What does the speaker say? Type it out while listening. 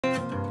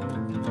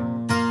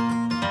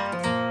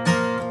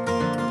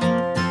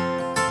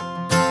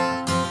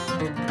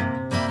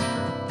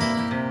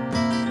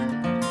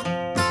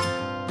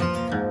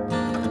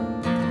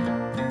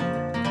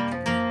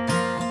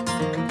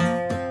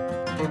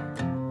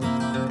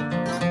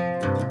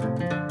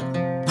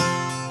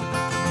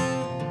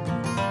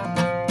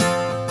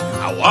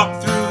I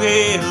walked through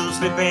hell,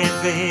 slip and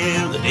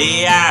fail, the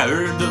day I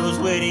heard those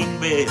wedding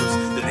bells.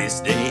 To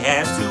this day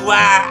as to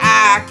why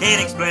I can't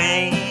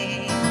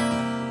explain.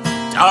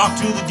 Talk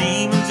to the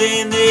demons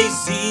and they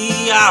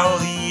see all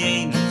the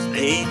angels.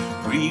 They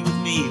agree with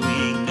me, we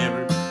ain't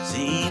never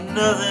seen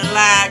nothing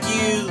like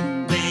you,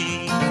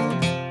 babe.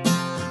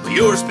 Well,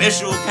 you're a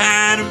special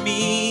kind of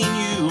mean.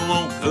 You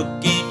won't cook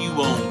and you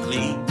won't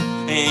clean,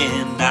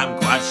 and I'm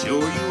quite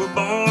sure you were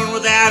born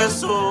without a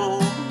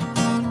soul.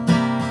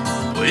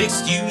 Well,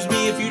 excuse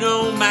me if you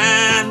don't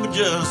mind, but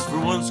just for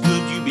once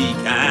could you be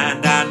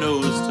kind? I know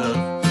it's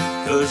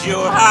tough, 'cause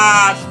your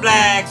heart's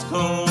black as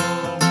coal.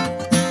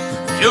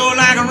 You're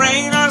like a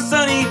rain on a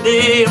sunny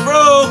day, a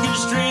broken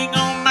string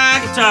on my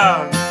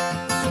guitar,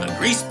 a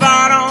grease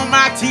spot on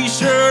my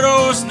t-shirt,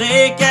 or a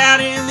snake out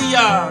in the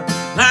yard.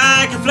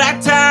 Like a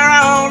flat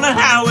tire on the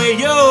highway,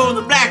 you're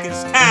the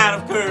blackest kind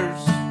of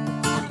curse.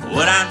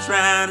 What I'm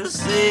trying to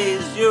say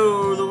is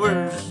you're the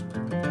worst.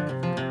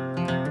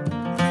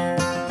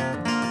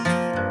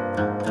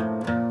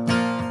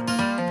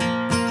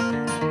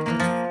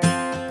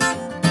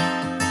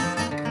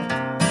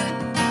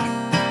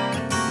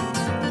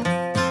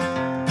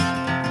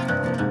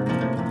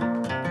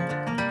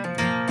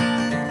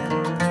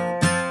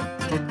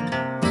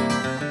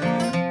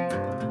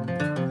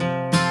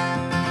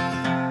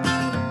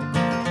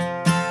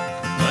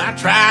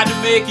 I tried to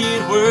make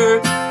it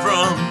work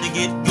from the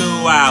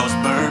get-go. I was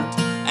burnt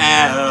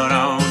out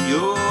on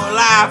your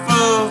life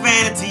of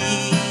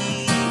vanity.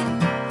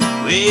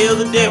 Well,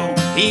 the devil,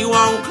 he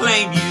won't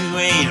claim you,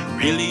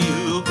 and really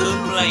who could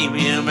blame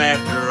him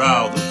after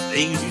all those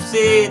things you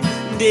said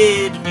and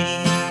did to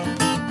me?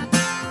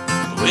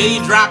 Well,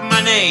 you dropped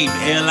my name,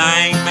 hell,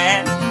 I ain't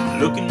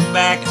mad. Looking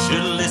back, I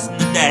should've listened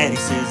to Daddy.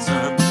 Said,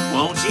 son,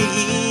 won't you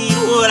heed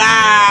what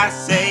I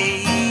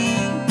say?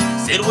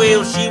 Said,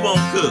 well, she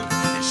won't cook,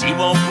 she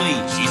won't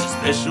clean. She's a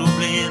special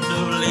blend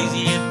of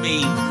lazy and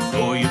mean,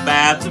 or you're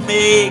about to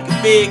make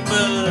a big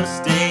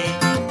mistake.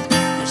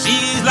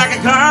 She's like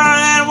a car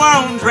that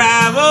won't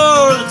drive,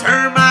 or the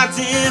termites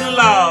in a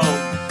log.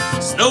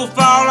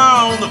 Snowfall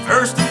on the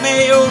 1st of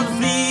May, or the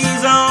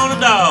fleas on a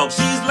dog.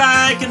 She's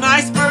like an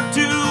iceberg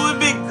to a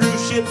big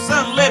cruise ship.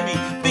 Son, let me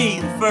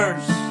be the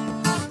first.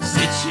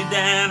 Sit you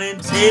down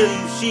and tell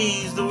you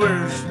she's the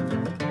worst.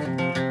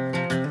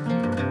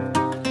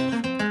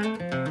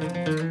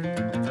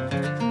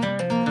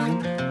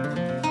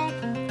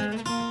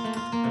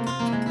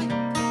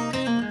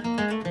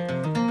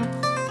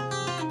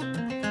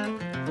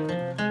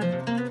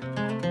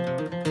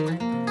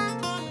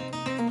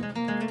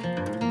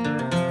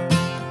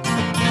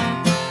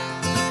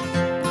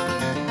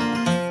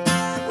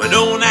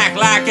 Don't act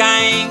like I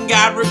ain't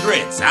got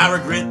regrets. I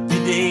regret the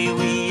day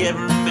we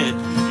ever met.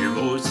 Your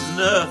voice is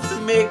enough to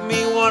make me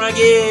wanna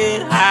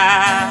get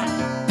high.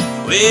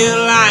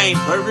 Well, I ain't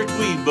perfect,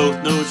 we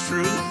both know it's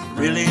true.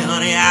 Really,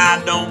 honey,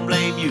 I don't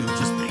blame you.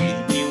 Just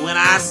believe me when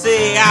I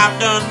say I've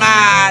done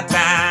my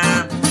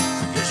time.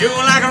 'Cause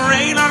you're like a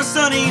rain on a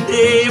sunny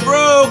day, a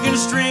broken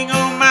string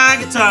on my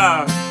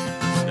guitar,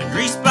 a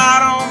grease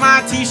spot on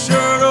my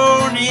t-shirt,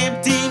 or an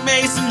empty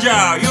mason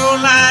jar. You're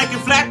like a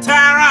flat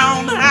tire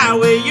on the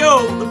highway,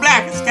 you're the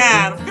blackest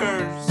kind of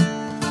curse.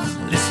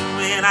 Listen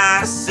when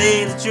I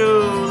say that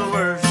you're the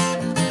worst.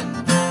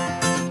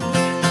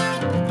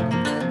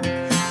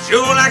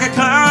 You're like a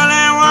car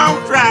that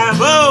won't drive,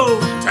 oh,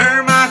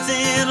 termites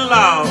in a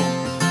log,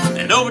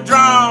 an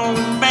overdrawn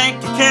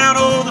bank account,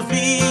 or the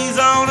fleas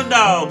on a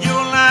dog.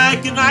 You're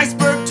like an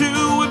iceberg to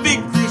a big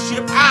cruise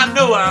ship. I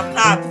know I'm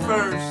not the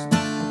first.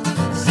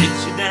 Sit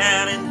you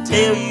down and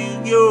tell you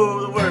you're